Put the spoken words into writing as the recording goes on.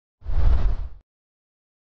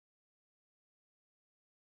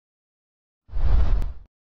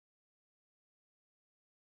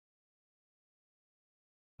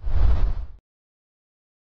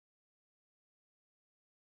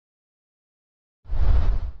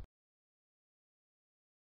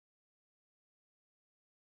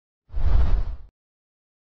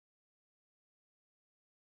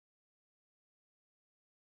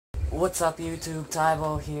What's up, YouTube?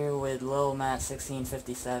 Tybo here with Lil Matt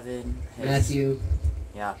 1657. Matthew.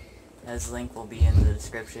 Yeah, his link will be in the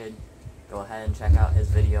description. Go ahead and check out his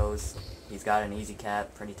videos. He's got an easy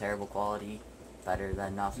cap, pretty terrible quality, better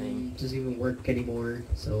than nothing. Doesn't even work anymore,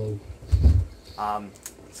 so...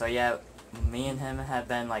 So yeah, me and him have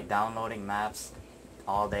been like downloading maps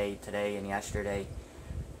all day today and yesterday,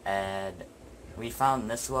 and we found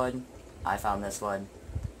this one. I found this one,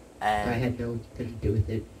 and I had nothing to do with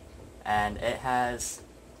it. And it has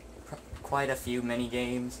quite a few mini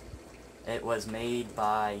games. It was made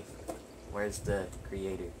by, where's the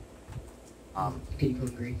creator? Getting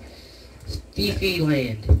hungry.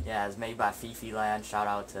 FEFELAND. Yeah, it's made by FEFELAND. Shout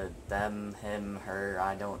out to them, him, her,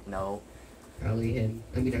 I don't know. Probably him.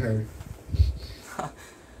 I mean her.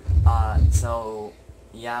 So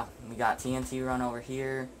yeah, we got TNT Run over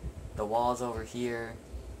here, the walls over here.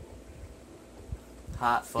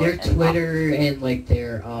 Hot Foot their and Twitter and like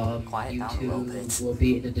their YouTube will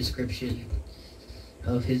be in the description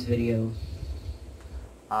of his video.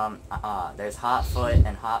 There's Hot Foot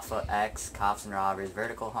and Hot Foot X, Cops and Robbers,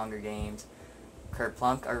 Vertical Hunger Games,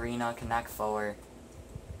 Kerplunk Arena, Connect 4,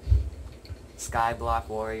 Skyblock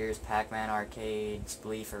Warriors, Pac-Man Arcade,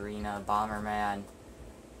 Spleef Arena, Bomberman,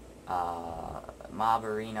 Mob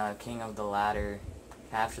Arena, King of the Ladder,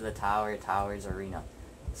 Capture the Tower, Towers Arena.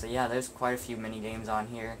 So yeah, there's quite a few mini games on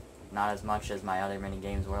here. Not as much as my other mini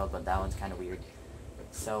games world, but that one's kind of weird.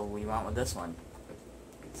 So we went with this one.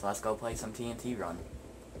 So let's go play some TNT Run.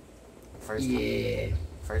 First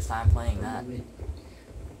time playing that.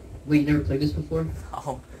 Wait, you never played this before?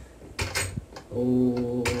 Oh.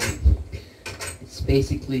 Oh. It's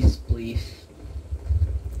basically Spleef.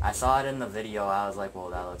 I saw it in the video. I was like, well,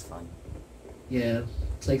 that looks fun. Yeah,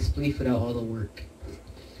 it's like Spleef without all the work.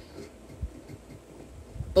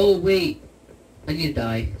 Oh, wait. I need to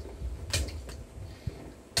die.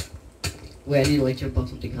 Wait, I need to, like, jump off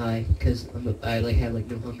something high, because I have, like,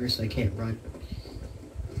 no hunger, so I can't run.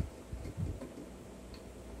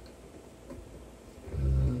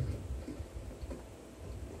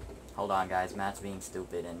 Hold on, guys. Matt's being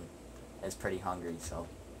stupid and is pretty hungry, so...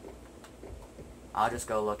 I'll just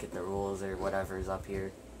go look at the rules or whatever's up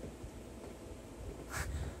here.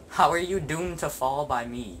 How are you doomed to fall by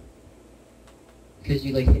me? Because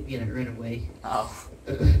you, like, hit me and I ran away. Oh.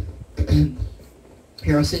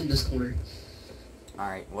 Here, I'll sit in this corner.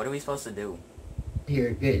 Alright, what are we supposed to do?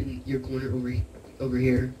 Here, get in your corner over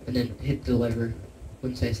here, and then hit the lever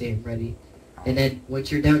once I say I'm ready. Right. And then,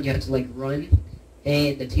 once you're down, you have to, like, run,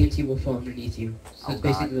 and the TNT will fall underneath you. So it's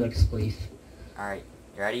basically like Spleef. Alright,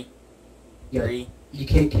 you ready? Yep. 3, you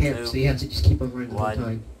can't camp, 2, so you have to just keep on running the whole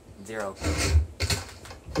time. 0.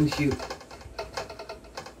 Oh, shoot.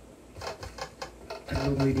 I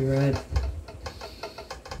don't know where you're at.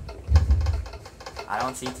 I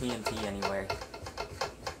don't see TNT anywhere.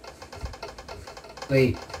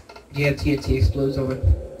 Wait, do you have TNT explodes on?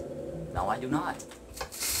 No, I do not.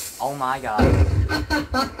 Oh my god.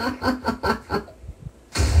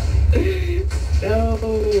 No!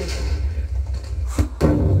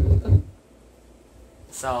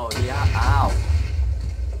 So, yeah, ow.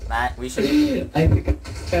 Matt, we should... I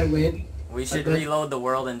think I win. We should reload the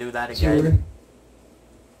world and do that again. Sure.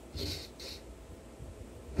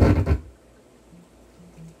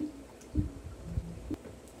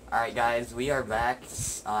 Alright guys, we are back,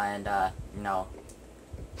 and you know,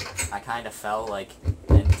 I kind of fell like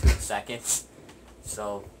in 2 seconds,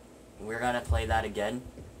 so we're gonna play that again.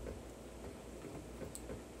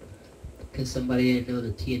 Because somebody didn't know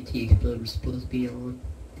the TNT Exploder was supposed to be on.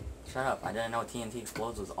 Shut up, I didn't know TNT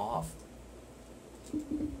Explodes was off.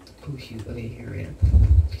 Oh shoot, okay, here I am.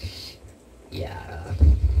 Yeah.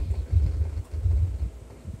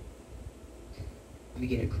 Let me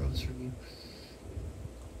get across from you.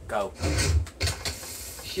 Go.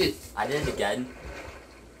 Shit. I did it again.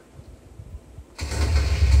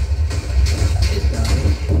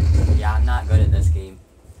 Yeah, I'm not good at this game.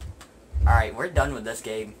 Alright, we're done with this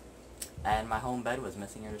game. And my home bed was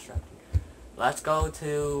missing or destructed. Let's go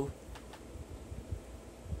to...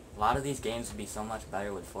 A lot of these games would be so much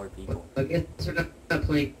better with 4 people. I guess we're not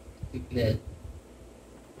playing that.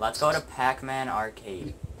 Let's go to Pac-Man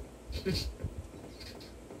Arcade.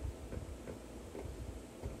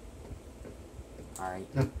 Alright.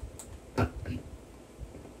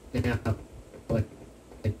 What?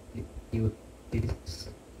 Your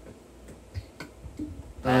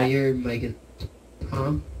mic is...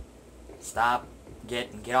 Huh? Stop.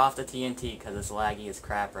 Get off the TNT because it's laggy as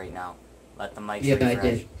crap right now. Let the mic refresh. refresh. I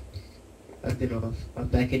did. I've been off. I'm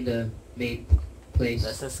back in the main place.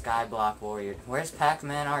 This is Skyblock Warrior. Where's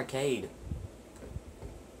Pac-Man Arcade?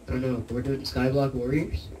 I don't know. We're doing Skyblock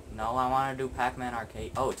Warriors? No, I want to do Pac-Man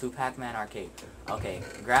Arcade. Oh, to Pac-Man Arcade. Okay,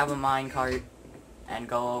 grab a minecart and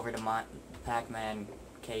go over to Pac-Man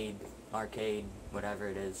Arcade, whatever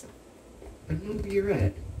it is. I don't know where you're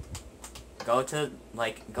at. Go to,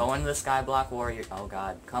 like, go in the Skyblock Warrior. Oh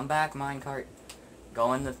god, come back, minecart.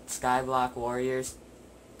 Go in the Skyblock Warriors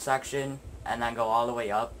section, and then go all the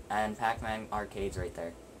way up, and Pac-Man Arcade's right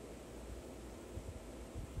there.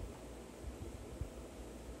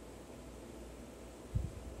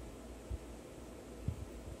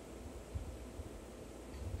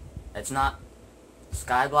 It's not...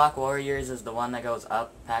 Skyblock Warriors is the one that goes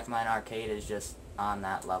up. Pac-Man Arcade is just on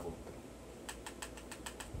that level.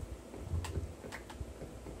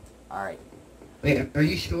 Alright. Wait, are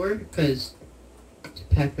you sure? Because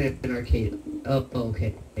Pac-Man Arcade. Oh,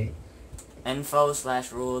 okay.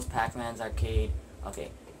 Info/rules, Pac-Man's Arcade.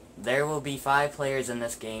 Okay. There will be 5 players in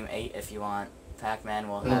this game, 8 if you want. Pac-Man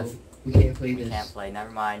will have... Oh, we can't play We this. can't play, never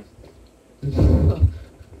mind.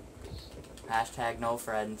 Hashtag no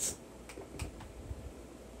friends.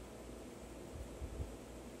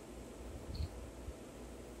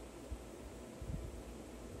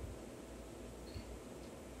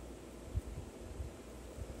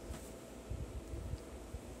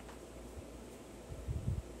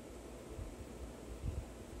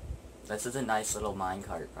 This is a nice little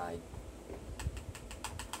minecart ride.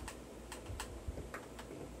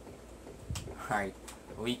 Alright,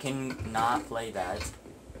 we can not play that.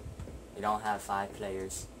 We don't have 5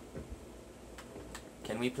 players.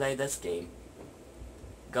 Can we play this game?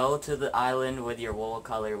 Go to the island with your wool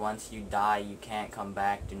color. Once you die, you can't come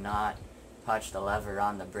back. Do not touch the lever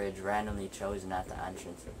on the bridge randomly chosen at the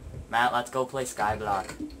entrance. Matt, let's go play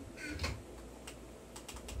Skyblock.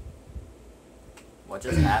 What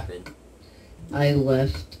just happened? I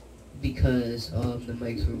left because the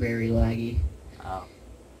mics were very laggy. Oh.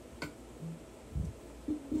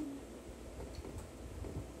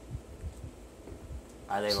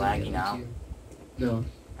 Are they So, laggy yeah, now? No.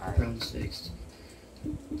 Alright. Round 6.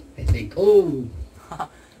 I think. Oh!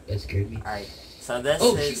 That scared me. Alright. So this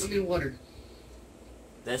Oh, is... shoot, I'm in water.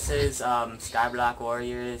 This is Skyblock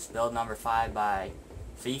Warriors, build number 5 by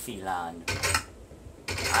FEFELAND.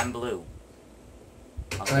 I'm blue.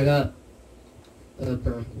 Okay. I got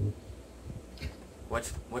brown.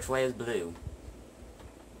 Which way is blue?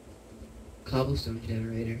 Cobblestone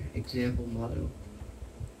generator. Example model.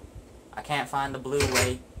 I can't find the blue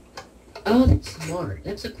way. Oh, that's smart.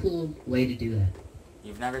 That's a cool way to do that.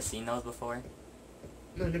 You've never seen those before?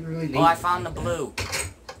 No, I never really made Oh, I one found the like that. blue.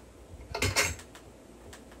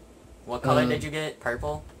 What color did you get?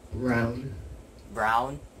 Purple? Brown.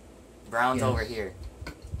 Brown? Brown's Yes. over here.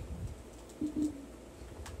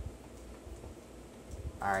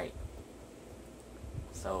 Alright.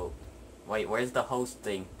 So, wait, where's the host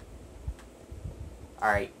thing?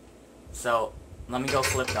 Alright. So, let me go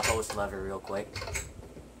flip the host lever real quick.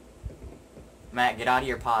 Matt, get out of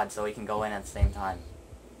your pod so we can go in at the same time.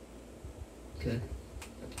 Okay.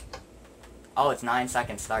 Oh, it's 9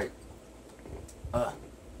 seconds start. Ugh.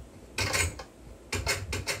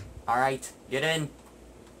 Alright, get in.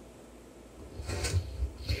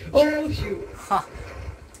 Oh, shoot. Huh.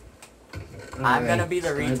 I'm gonna Alright, be the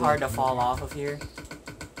Skyblock retard to fall Warrior. off of here.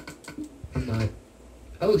 I'm not.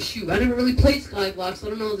 Oh, shoot. I never really played Skyblock, so I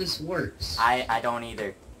don't know how this works. I don't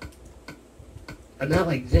either. I'm not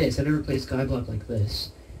like this. I never played Skyblock like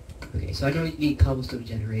this. Okay, so I don't need cobblestone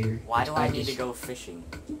generator. Why which do I need to just- go fishing?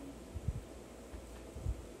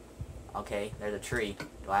 Okay, there's a tree.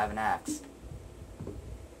 Do I have an axe?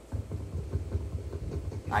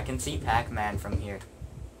 I can see Pac-Man from here.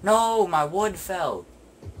 No, my wood fell.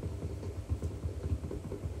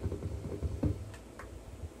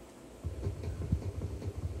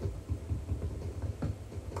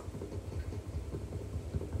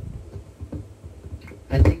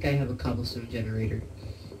 I think I have a cobblestone generator.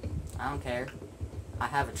 I don't care. I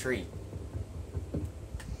have a tree.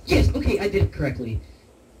 Yes, okay, I did it correctly.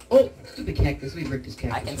 Oh, stupid cactus. We ripped this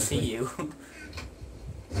cactus. I can real see quick.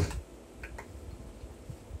 you.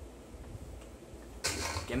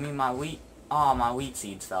 Give me my wheat. Oh, my wheat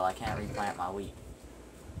seeds fell. I can't replant my wheat.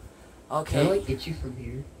 Can I, Okay. like, get you from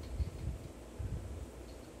here?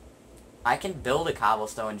 I can build a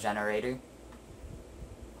cobblestone generator.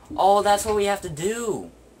 Oh, that's what we have to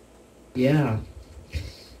do. Yeah.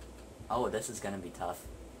 Oh, this is gonna be tough.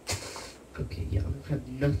 Okay, yeah, I have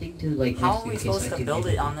nothing to, like, How next are to we in case supposed I to can build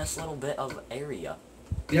make it on this little bit of area?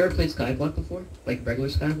 You ever played Skyblock before? Like regular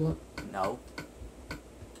Skyblock? No.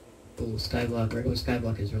 Oh, Skyblock, regular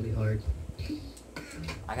Skyblock is really hard.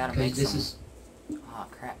 I gotta make Because this some... is Oh,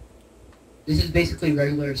 crap. this is basically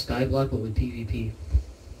regular Skyblock but with PvP.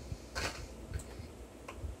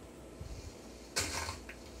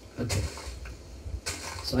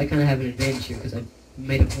 So I kind of have an advantage here because I've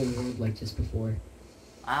made a whole world like this before.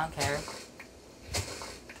 I don't care.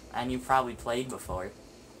 And you've probably played before.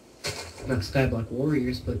 Not Skyblock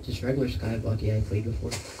Warriors, but just regular Skyblock. Yeah, I played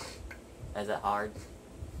before. Is it hard?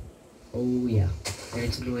 Oh yeah, and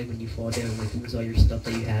it's annoying when you fall down and like lose all your stuff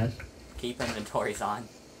that you have. Keep inventories on.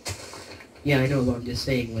 Yeah, I know, but I'm just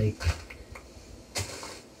saying, like...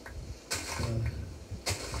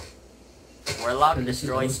 We're allowed to and this is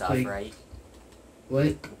destroy almost stuff, like- right?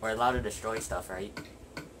 What? We're allowed to destroy stuff, right?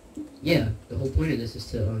 Yeah, the whole point of this is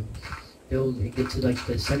to build and get to like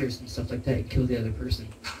the centers and stuff like that and kill the other person.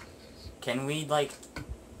 Can we, like...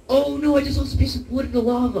 Oh no, I just lost a piece of wood in the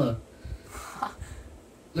lava!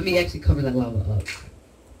 Let me actually cover that lava up.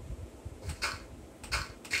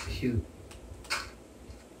 Shoot.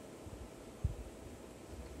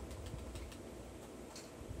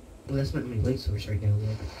 Well, that's not my light source right now,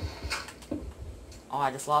 though. Oh, I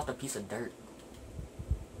just lost a piece of dirt.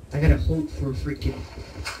 I gotta hope for a freaking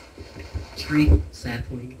tree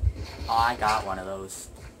sapling. Oh, I got one of those.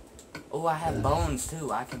 Oh, I have bones,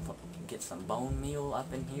 too. I can get some bone meal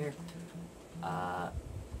up in here.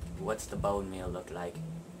 What's the bone meal look like?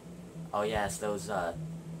 Oh, yes, those,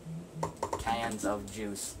 cans of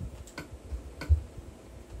juice.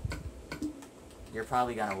 You're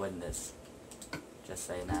probably gonna win this. Just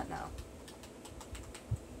saying that now.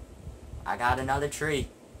 I got another tree.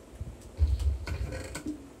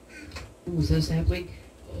 Ooh, is that a sapling?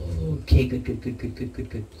 Oh, okay, good.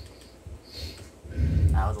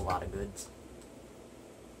 That was a lot of goods.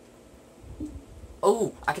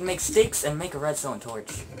 Oh, I can make sticks and make a redstone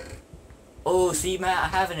torch. Oh, see, Matt, I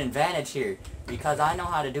have an advantage here. Because I know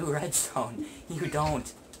how to do redstone. You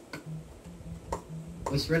don't.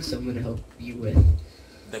 What's redstone gonna help you with?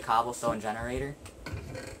 The cobblestone generator?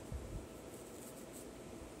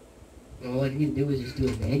 All I need to do is just do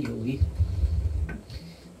it manually.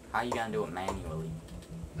 How are you gonna do it manually?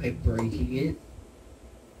 By breaking it.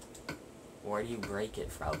 Where do you break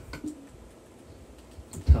it from?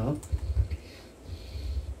 Top.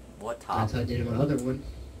 What top? That's how I did in my other one.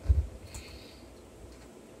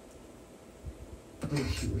 Oh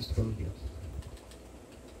shoot, where's the bone meal?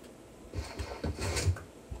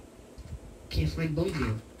 Can't find bone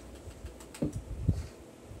meal.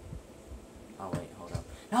 Oh wait, hold up.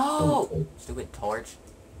 No! Oh. Stupid torch.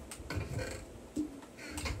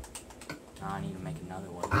 Now I need to make another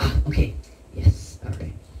one. Ah, okay. Yes,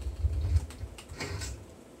 alright.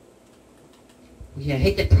 Yeah, I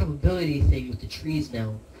hate that probability thing with the trees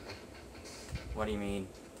now. What do you mean?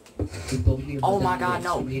 The bone meal Oh doesn't my have god,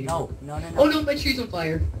 no, so many- no. Oh no, my tree's on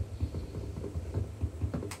fire!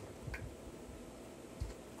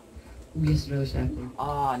 Ooh, yes, another sapling.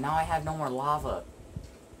 Oh, now I have no more lava.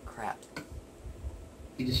 Crap.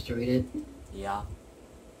 You destroyed it. Yeah.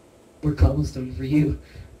 We're cobblestone for you.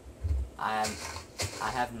 I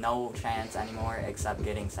have no chance anymore except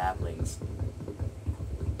getting saplings.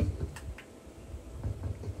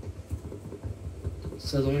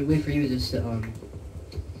 So the only way for you is just to,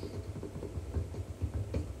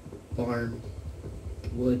 farm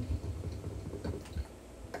wood.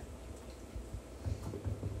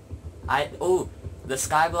 Oh, the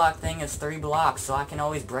skyblock thing is 3 blocks, so I can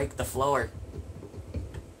always break the floor.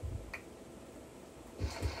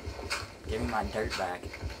 Give me my dirt back.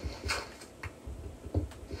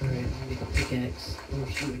 Alright, I'm gonna make a pickaxe. Oh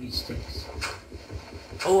shoot, I need sticks.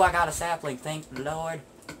 Oh, I got a sapling, thank the Lord.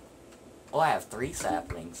 Oh, I have 3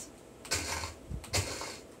 saplings.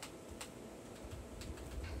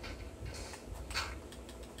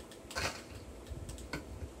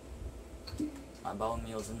 My bone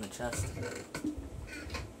meal's in the chest.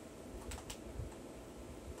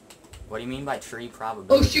 What do you mean by tree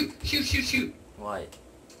probability? Oh shoot! What?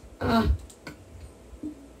 Ah!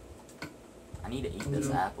 I need to eat Oh, this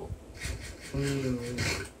no. apple. Oh no.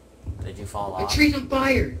 Did you fall My off? tree's on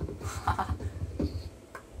fire!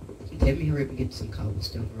 Let me hurry up and get some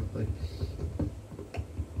cobblestone real quick.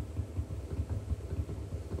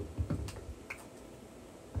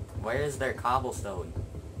 Where is their cobblestone?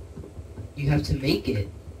 You have to make it.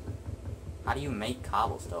 How do you make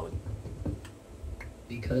cobblestone?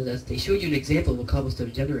 Because they showed you an example of a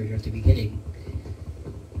cobblestone generator at the beginning.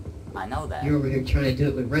 I know that. You're over here trying to do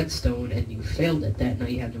it with redstone and you failed at that, now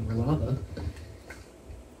you have no more lava.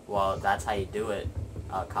 Well, that's how you do it.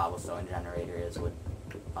 A cobblestone generator is with,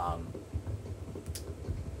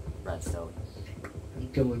 redstone. I'm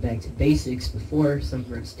going back to basics before some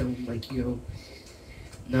redstone, like, you know,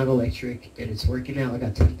 not electric, and it's working out. I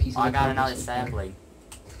got 10 pieces Oh, I of got cobble another so far. sapling.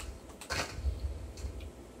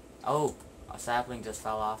 Oh, a sapling just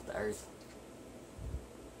fell off the earth.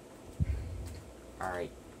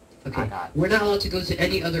 Alright. Okay, got- we're not allowed to go to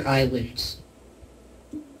any other islands.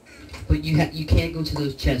 But you can go to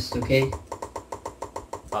those chests, okay?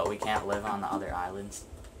 But we can't live on the other islands.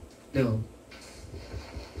 No,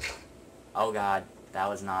 Oh god, that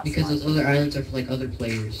was not because smart. those other islands are for like other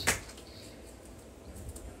players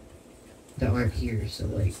that aren't here. So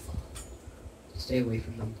like, stay away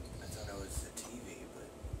from them. I thought it was the TV, but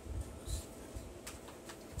it was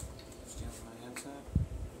stealing my headset.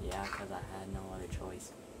 Yeah, because I had no other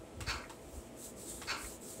choice.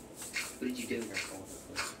 What did you do?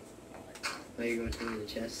 Oh, you're going through the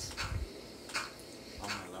chests. Oh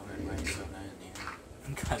my lord, why are you so high in the air?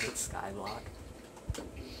 Because it's skyblock.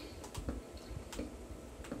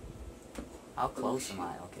 How close am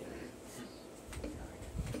I? Okay.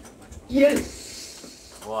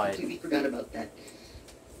 Yes! What? Completely forgot about that.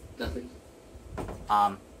 Nothing.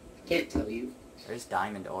 Can't tell you. There's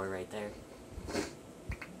diamond ore right there.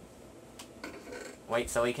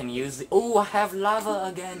 Wait, so we can use the... Ooh, I have lava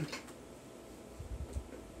again!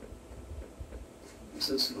 I'm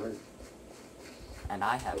so smart. And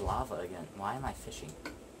I have lava again. Why am I fishing?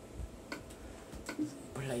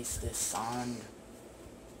 Place this on...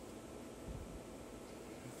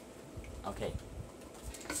 Okay.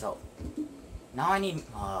 So... Now I need...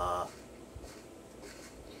 Alright.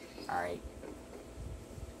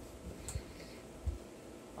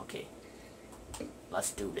 Okay.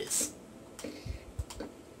 Let's do this.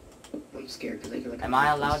 I'm scared because I feel like Am I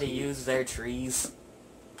allowed to use their trees?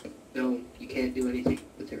 No, you can't do anything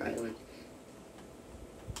with their island.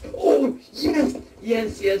 Oh, yes!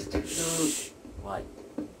 Yes, yes, no. What?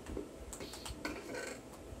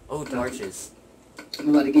 Oh, torches. I'm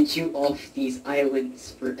about to get you off these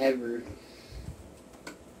islands forever.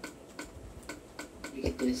 Look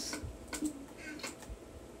at this.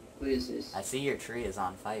 What is this? I see your tree is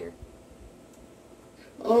on fire.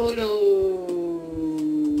 Oh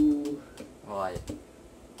no! What?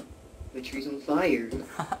 My tree's on fire.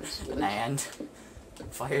 What? And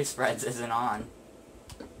fire spreads isn't on.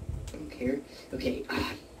 I don't care. Okay.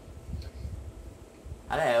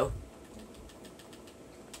 Hello.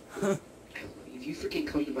 If you freaking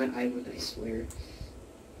come to my island, I swear.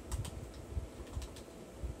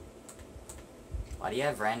 Why do you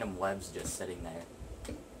have random webs just sitting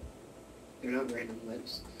there? They're not random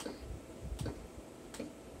webs.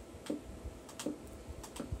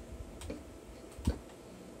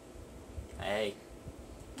 Hey.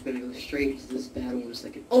 I'm gonna go straight into this battle in a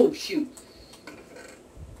second. Oh, shoot!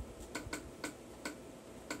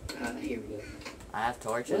 Here we go. I have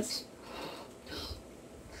torches. What?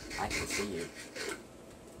 I can see you.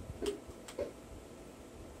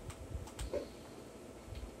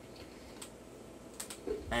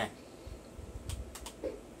 Eh.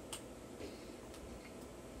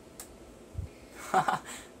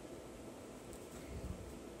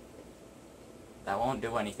 That won't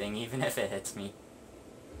do anything, even if it hits me.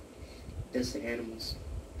 That's the animals.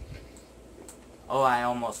 Oh, I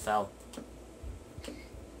almost fell.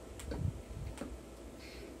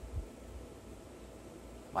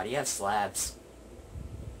 Why do you have slabs?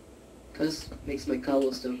 Because it makes my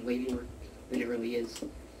cobblestone way more than it really is.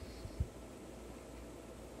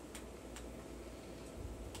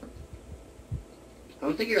 I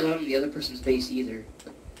don't think you're allowed in the other person's base either.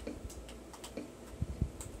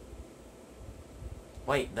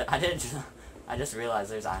 Wait, I just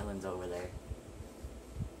realized there's islands over there.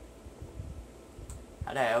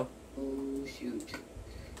 Hello. Oh, shoot.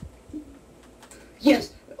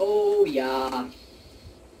 Yes! Oh, yeah.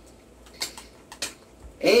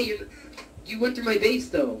 Hey, you went through my base,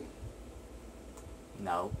 though.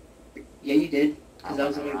 No. Yeah, you did. Because I I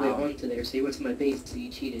was the went only way around. onto there, so you went to my base, so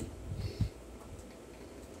you cheated.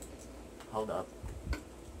 Hold up.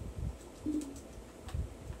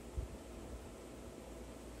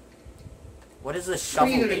 What is this How are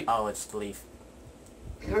you shovel? gonna- Oh, it's leaf.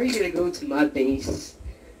 How are you gonna go to my base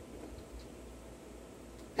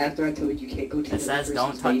after I told you can't go to It the says other don't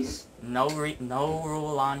person's touch. base? No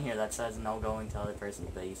rule on here that says no going to other person's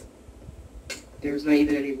base. There's not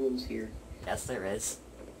even any rules here. Yes, there is.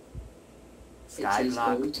 It says go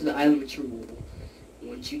Skyblock. to the island with your rule.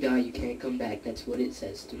 Once you die, you can't come back. That's what it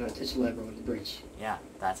says. Do not touch the lever on the bridge. Yeah,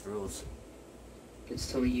 that's rules.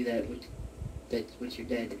 It's telling you that once you're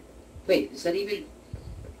dead. Wait, is that even...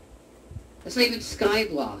 That's not even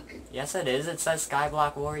Skyblock. Yes, it is. It says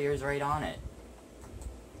Skyblock Warriors right on it.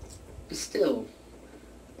 But still.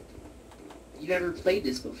 You never played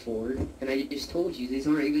this before, and I just told you these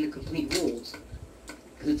aren't even the complete rules.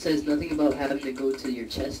 Because it says nothing about having to go to your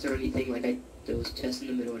chest or anything like those chests in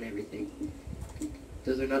the middle and everything.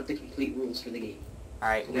 Those are not the complete rules for the game.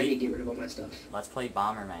 Alright, And I need to get rid of all my stuff. let's play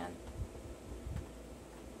Bomberman.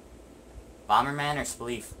 Bomberman or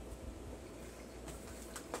Spleef?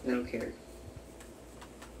 I don't care.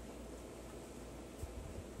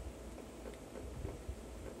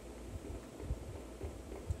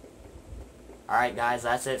 Alright guys,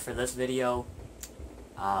 that's it for this video.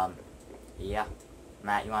 Yeah.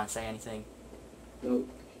 Matt, you want to say anything? Nope.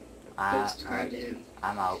 Don't subscribe to him.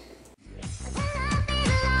 I'm out.